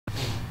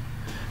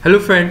Hello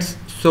friends,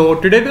 so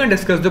today we're going to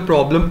discuss the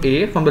problem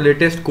A from the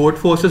latest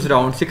Codeforces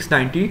round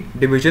 690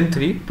 division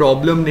 3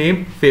 problem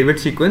name favorite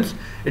sequence.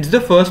 It's the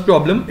first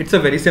problem. It's a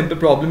very simple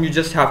problem. You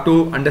just have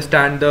to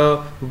understand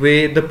the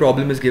way the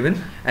problem is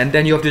given and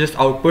then you have to just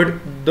output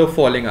the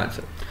following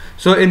answer.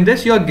 So in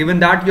this you're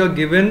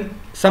given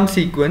some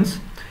sequence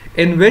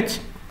in which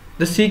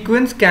the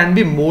sequence can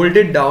be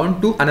molded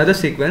down to another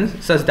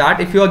sequence such that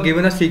if you are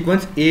given a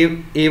sequence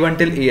A1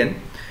 till AN,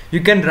 you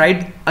can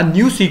write a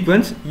new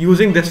sequence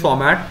using this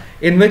format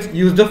in which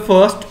use the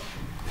first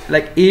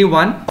like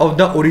A1 of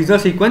the original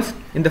sequence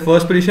in the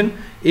first position,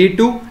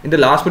 A2 in the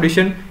last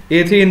position,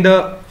 A3 in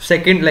the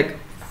second, like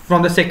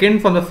from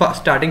the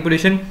starting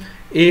position,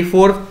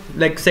 A4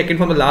 like second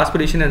from the last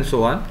position, and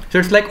so on. So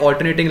it's like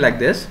alternating like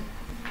this,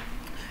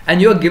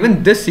 and you are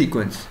given this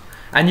sequence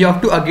and you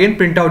have to again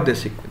print out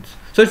this sequence.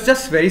 So it's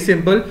just very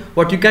simple.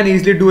 What you can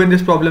easily do in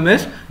this problem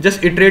is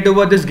just iterate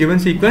over this given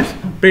sequence,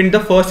 print the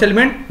first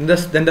element,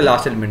 then the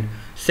last element,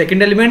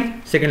 second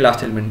element, second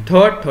last element,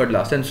 third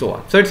last, and so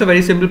on. So it's a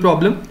very simple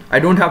problem. I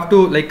don't have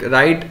to like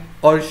write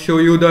or show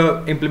you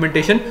the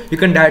implementation. You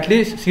can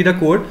directly see the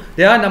code.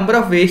 There are a number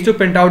of ways to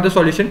print out the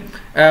solution.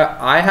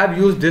 I have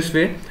used this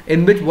way,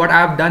 in which what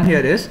I have done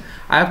here is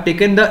I have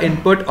taken the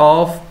input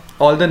of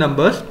all the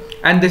numbers,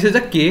 and this is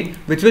a K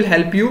which will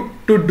help you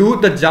to do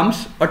the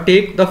jumps or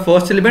take the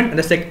first element and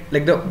the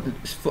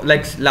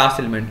last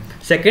element,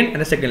 second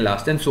and the second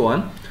last, and so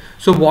on.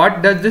 So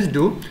what does this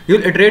do?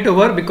 You'll iterate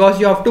over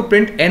because you have to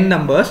print n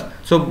numbers.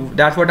 So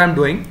that's what I'm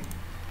doing.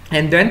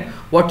 And then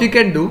what you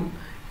can do,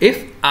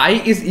 if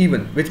I is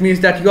even, which means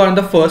that you are in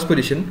the first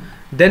position,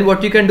 then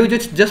what you can do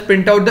is just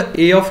print out the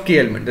A of K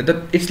element.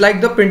 It's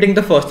like the printing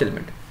the first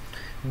element.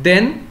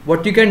 Then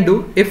what you can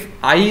do, if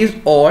I is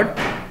odd,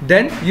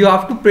 then you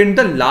have to print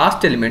the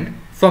last element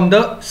from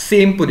the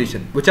same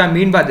position. Which I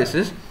mean by this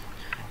is,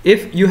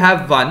 if you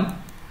have 1,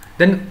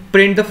 then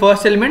print the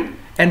first element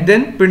and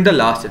then print the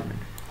last element.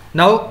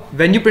 Now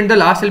when you print the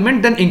last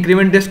element, then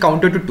increment this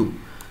counter to 2.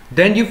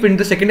 Then you print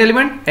the second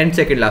element and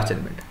second last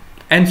element,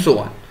 and so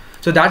on.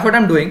 So that's what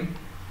I'm doing.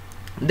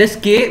 This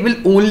K will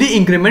only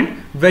increment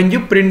when you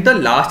print the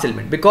last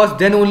element, because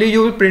then only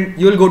you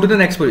will go to the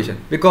next position,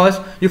 because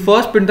you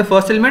first print the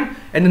first element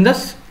and then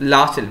the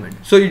last element.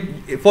 So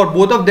for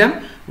both of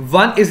them,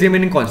 1 is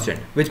remaining constant,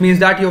 which means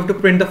that you have to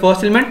print the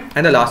first element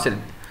and the last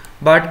element.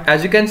 But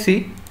as you can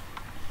see,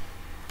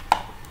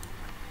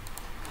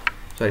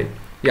 when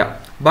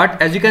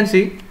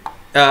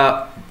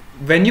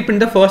you print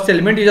the first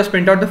element, you just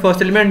print out the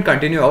first element and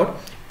continue out.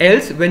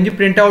 Else when you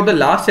print out the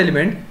last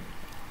element,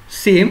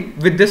 same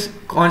with this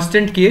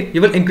constant K, you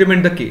will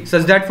increment the K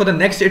such that for the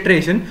next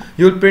iteration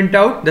you will print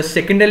out the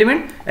second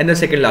element and the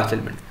second last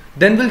element.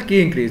 Then will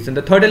K increase, and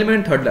the third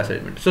element, third last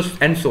element, so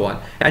and so on.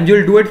 And you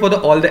will do it for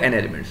all the n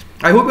elements.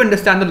 I hope you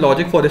understand the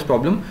logic for this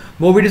problem.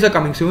 More videos are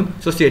coming soon,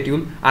 so stay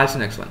tuned. I'll see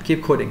you next one.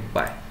 Keep coding.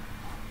 Bye.